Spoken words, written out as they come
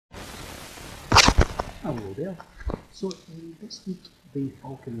Hello there. So this week the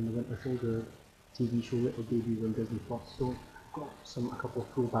Falcon and the Winter Soldier TV show Little Babies on Disney Plus. So I've got a couple of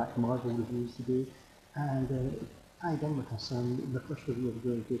throwback Marvel reviews today, and tied in with this. The first review of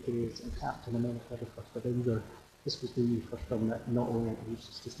really good is Captain America: The First Avenger. This was the first film that not only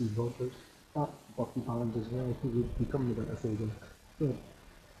introduced to Steve Rogers, but Bucky Barnes as well, who would become the Winter Soldier. So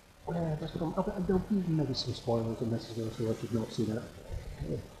this film, there'll be maybe some spoilers in this as well, so if you've not seen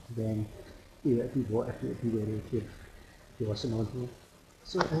it, then if you want, if you'd be wary if you listen on here.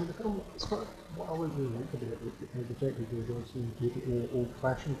 So the film, it's got what I would really like about it. The director goes on to give it the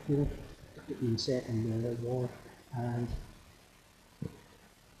old-fashioned feel, it being set in the war, and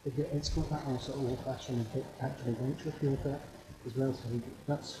it's got that sort of old-fashioned action-adventure feel to it as well. So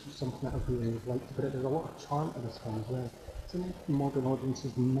that's something that I've really liked about it. There's a lot of charm to this film as well. Some modern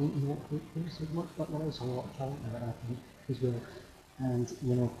audiences might not hate this as much, but there is a lot of charm to it, I think, as well. And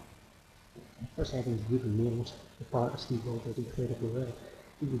you know, Chris Evans really nailed the part of Steve Rogers incredibly well.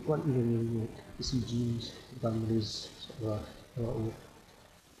 He was blunt even the CG's done with his sort of a little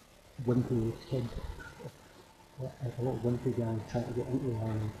wimpy kid, a little wimpy guy trying to get into the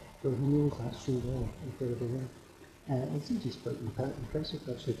army. So he nails that so well, incredibly well. And CG's quite impressive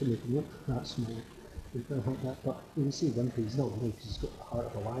actually to make him look that small. But when you see wimpy, he's not really because he's got the heart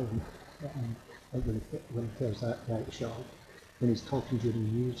of a lion. Like when he tells that guy to shut up. When he's talking during the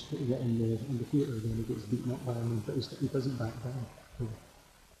news in the theatre, then he gets beaten up by him, but he doesn't back down.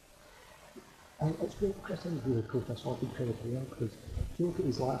 And it's great, Chris Evans really pulled this off incredibly well, because if you look at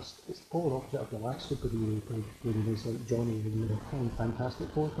his last, it's the polar opposite of the last superhero he played, when he was like Johnny in the Fantastic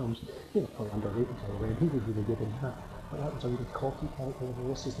Four films. He was probably underrated by the way, and he was really good in that. But that was a really cocky character, and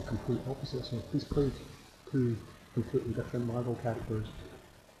this is the complete opposite. So he's played two completely different Marvel characters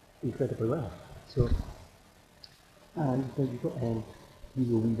incredibly well. So, and then you've got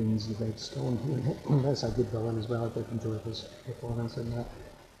Hugo Weaving's The Red Storm here. That's a good villain as well. I did enjoy his performance in that.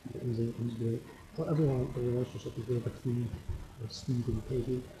 It was great. But I really like the relationship between Steve and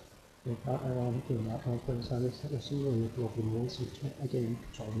Peggy. Doing that conference, and there's some really lovely moments, again,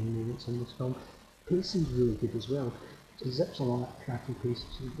 charming moments in this film. Pacing's really good as well. It zips along at a cracking pace,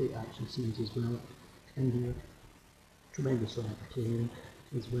 some great action scenes as well. And here, tremendous entertaining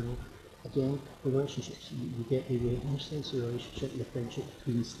as well. Again, the relationships, you get the sense of the relationship and the friendship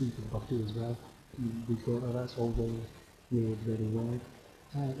between Steve and Bucky as well. We've got that's all nailed very well.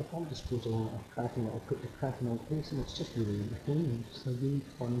 The film just goes along at a cracking little pace, and it's just really entertaining. It's a really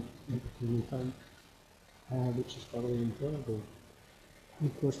fun, entertaining film, which is thoroughly enjoyable.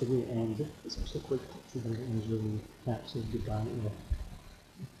 And of course, the way it ends, it's actually quite touching. It ends really says goodbye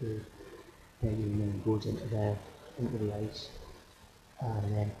to Peggy, and then goes into the ice.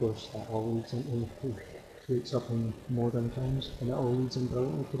 And then of course that all leads into creates up in modern times, and it all leads in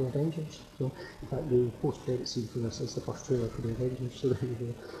brilliantly to the Avengers. So in fact the post-credit scene for this is the first trailer for the Avengers, so there you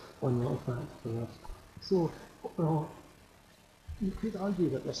go, one little fact for us. So overall, you could argue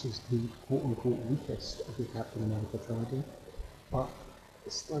that this is the quote-unquote weakest of the Captain America trilogy, but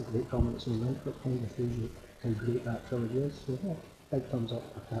it's still a great film in its own right, but kind of shows you how great that trilogy is. So yeah, big thumbs up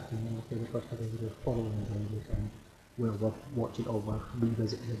for Captain America: The First Avenger, following Avengers, and well worth watching or worth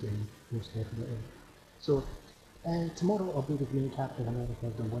revisiting again, most definitely. So tomorrow I'll be reviewing Captain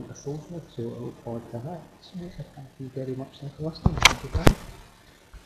America: The Winter Soldier, so I look forward to that. So thank you very much for listening. Goodbye.